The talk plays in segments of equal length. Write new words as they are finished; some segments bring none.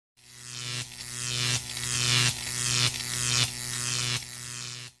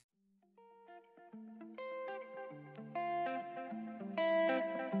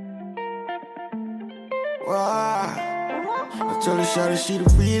shawty she the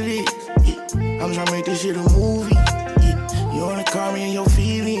realest. Yeah. I'm tryna make this shit a movie. Yeah. You wanna call me in your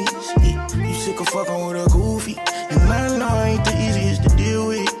feelings. Yeah. You sick of fucking with a goofy. And I know I ain't the easiest to deal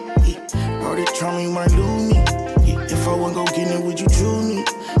with. Yeah. All this trauma, you might lose me. Yeah. If I wasn't gon' get it, would you choose me?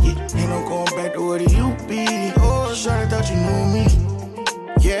 Yeah. Ain't no going back to where you be. Oh, shawty thought you knew me.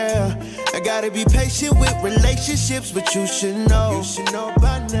 Yeah, I gotta be patient with relationships, but you should know. You should know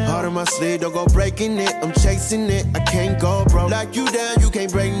by now. Heart on my sleeve, don't go breaking it. I'm chasing it, I can't go broke. Lock you down, you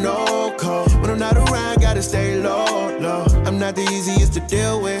can't break no code. When I'm not around, gotta stay low, low. I'm not the easiest to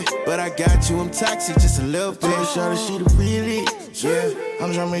deal with, but I got you, I'm toxic just a little bit. Oh, shawty, she the realest. Yeah,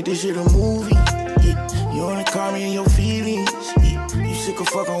 I'm tryna make this shit a movie. Yeah, you wanna call me in your feelings. Yeah, you sick of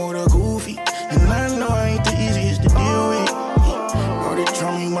fucking with a goofy. And I know I ain't the easiest to deal with. All this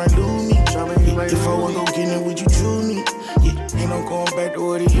trauma, you might lose me. If I wasn't gon' get it, would you choose me? Yeah, ain't no going back to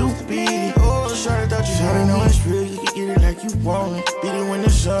what it used to be. Oh, shawty thought you shawty know it's real, you could get it like you want it. Beat it when the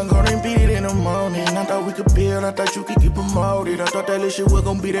sun go, then beat it in the morning. I thought we could build, I thought you could get promoted. I thought that little shit was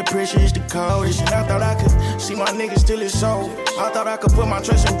gon' be that precious, the coldest. And I thought I could see my niggas still his soul. I thought I could put my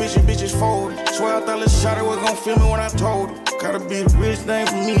trust in bitches folded. Swear I thought little shawty was gon' feel me when I told her. Gotta be the rich thing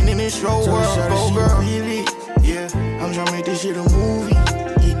for me in this show world, go girl. Really? Yeah, I'm tryna make this shit a movie.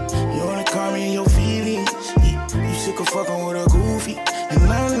 Yeah, you wanna call me in your feelings. Yeah, you sick of fucking with a goofy. And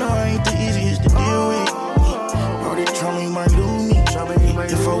I know I ain't the easiest to deal with. Yeah, all this trauma, you might lose me. If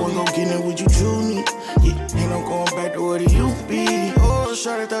I wasn't gon' get it, would you choose me? Yeah, ain't no going back to what it used to be. Oh,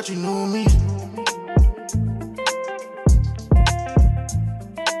 shawty thought you knew me.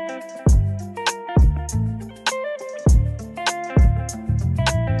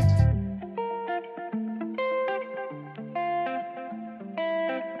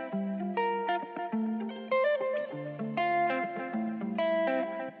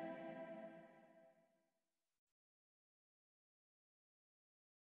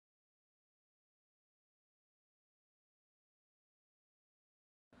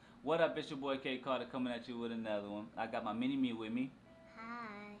 What up, it's your boy K.Carter coming at you with another one. I got my mini-me with me.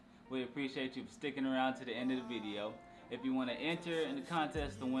 Hi. We appreciate you for sticking around to the end of the video. If you want to enter in the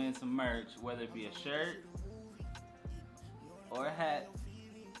contest to win some merch, whether it be a shirt or a hat,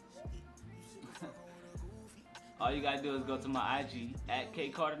 all you gotta do is go to my IG at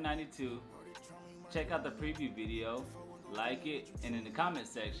K.Carter92, check out the preview video, like it, and in the comment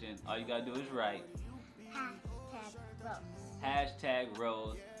section, all you gotta do is write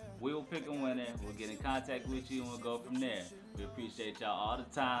 #Rose. We will pick a winner, we'll get in contact with you, and we'll go from there. We appreciate y'all all the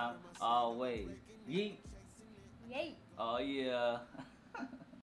time, always. Yeet! Yeet! Oh yeah.